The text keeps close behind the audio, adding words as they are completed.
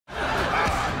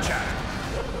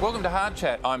Welcome to Hard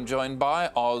Chat. I'm joined by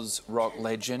Oz rock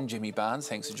legend Jimmy Barnes.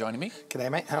 Thanks for joining me.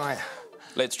 G'day, mate. How are you?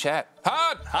 Let's chat.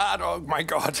 Hard! Hard, oh my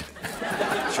God.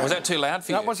 Was that too loud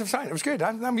for you? No, it wasn't fine. It was good.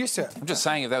 I'm used to it. I'm just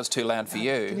saying if that was too loud for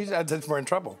you. We're in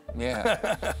trouble.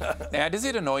 Yeah. Now, does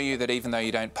it annoy you that even though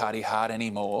you don't party hard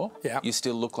anymore, you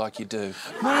still look like you do?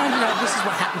 Well, this is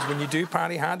what happens when you do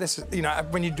party hard. This is,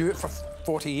 when you do it for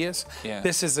 40 years,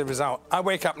 this is the result. I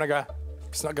wake up and I go,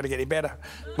 it's not going to get any better.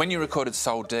 When you recorded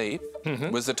Soul Deep,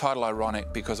 was the title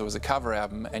ironic because it was a cover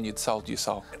album and you'd sold your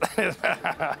soul?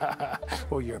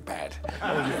 Oh, you're bad.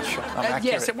 Oh, you're shocked.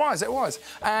 Yes, it was.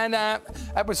 And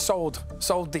it was sold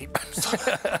deep.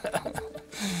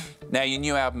 Now, your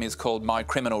new album is called My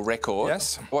Criminal Record.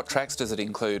 Yes. What tracks does it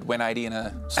include? 180 in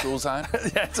a school zone?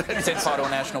 Yes. Set Fire to a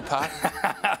National Park?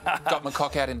 Got my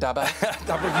cock out in Dubbo?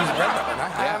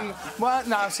 Well,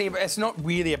 no, see, it's not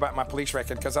really about my police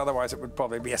record because otherwise it would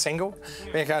probably be a single.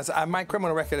 Because my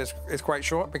criminal record is quite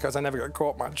short because I never got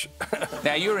caught much.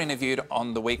 Now, you were interviewed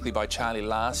on The Weekly by Charlie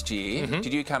last year.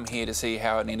 Did you come here to see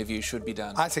how an interview should be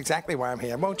done? That's exactly why I'm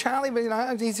here. Well, Charlie,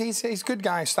 he's a good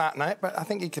guy starting out, but I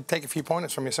think you could take a few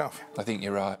pointers from yourself. I think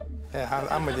you're right. Yeah,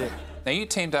 I'm with you. Now, you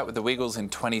teamed up with the Wiggles in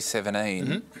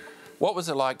 2017. What was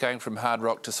it like going from hard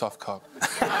rock to soft cock?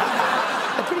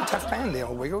 A pretty tough band, the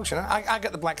old Wiggles, I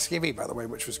got the black skivvy, by the way,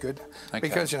 which was good. Okay.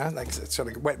 Because, they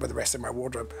sort of went with the rest of my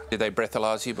wardrobe. Did they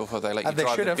breathalyse you before they let you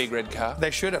drive the big red car?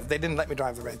 They should have. They didn't let me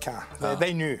drive the red car.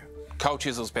 They knew. Cold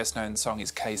Chisel's best-known song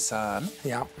is Khe-Sanh.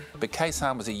 Yeah. But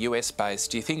Khe-Sanh was a US-based.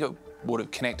 Do you think it would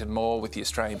have connected more with the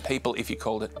Australian people if you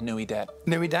called it Nui Dat?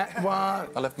 Nui Dat? Well,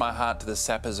 I left my heart to the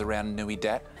sappers around Nui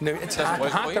Dat. It's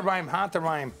hard to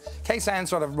rhyme. Khe-Sanh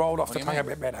sort of rolled off the tongue a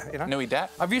bit better, Nui Dat?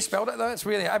 Have you spelled it, though? It's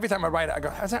really... Every time I write it, I go,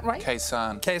 is that right?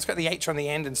 Khe-Sanh. Okay, it's got the H on the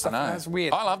end and stuff. I know. That's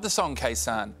weird. I love the song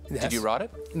Khe-Sanh. Yes. Did you write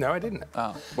it? No, I didn't.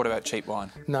 Oh. What about Cheap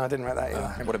Wine? No, I didn't write that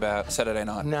either. What about Saturday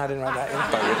Night? No, I didn't write that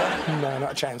either. Bow River? No,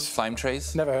 not a chance. Flame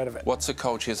Trees? Never heard of it. What's a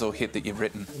Cold Chisel hit that you've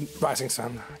written? Rising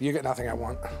Sun. You Got Nothing I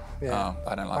Want. Yeah. Oh,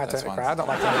 I don't like those ones. I don't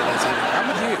like any of those either. I'm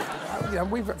with you.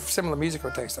 We've got similar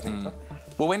musical taste, I think.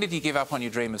 Well, when did you give up on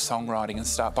your dream of songwriting and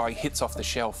start buying hits off the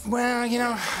shelf? Well,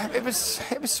 it was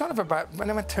sort of about when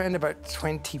I turned about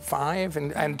 25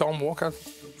 and Don Walker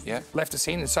left the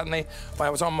scene, and suddenly when I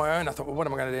was on my own, I thought, well, what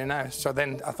am I going to do now? So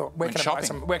then I thought, where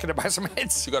can I buy some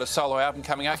hits? You got a solo album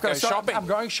coming up. Go shopping. I'm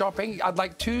going shopping. I'd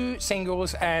like 2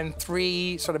 singles and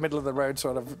 3 sort of middle of the road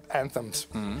sort of anthems.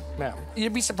 Yeah.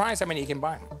 You'd be surprised how many you can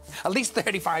buy. At least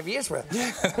 35 years worth.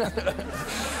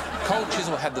 Cold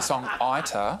Chisel had the song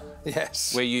Ita.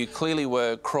 Yes. Where you clearly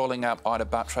were crawling up Ita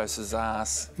Buttros's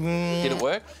ass. Did it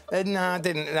work? No, it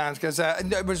didn't. No, because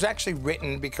it was actually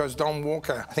written because Don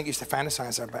Walker, I think, used to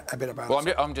fantasize a bit about it. Well,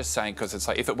 I'm just saying because it's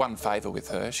like if it won favour with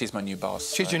her, she's my new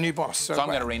boss. She's your new boss. So I'm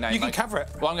going to rename. You can cover it.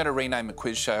 Well, I'm going to rename a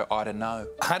quiz show I Don't Know.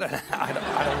 I don't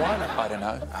want to. I don't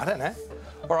know. I don't know.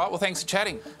 All right. Well, thanks for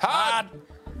chatting. Hard.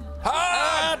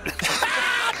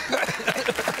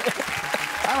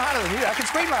 I'm harder than you. I can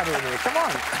scream louder than you. Come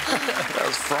on. That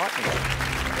was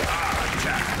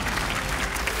frightening.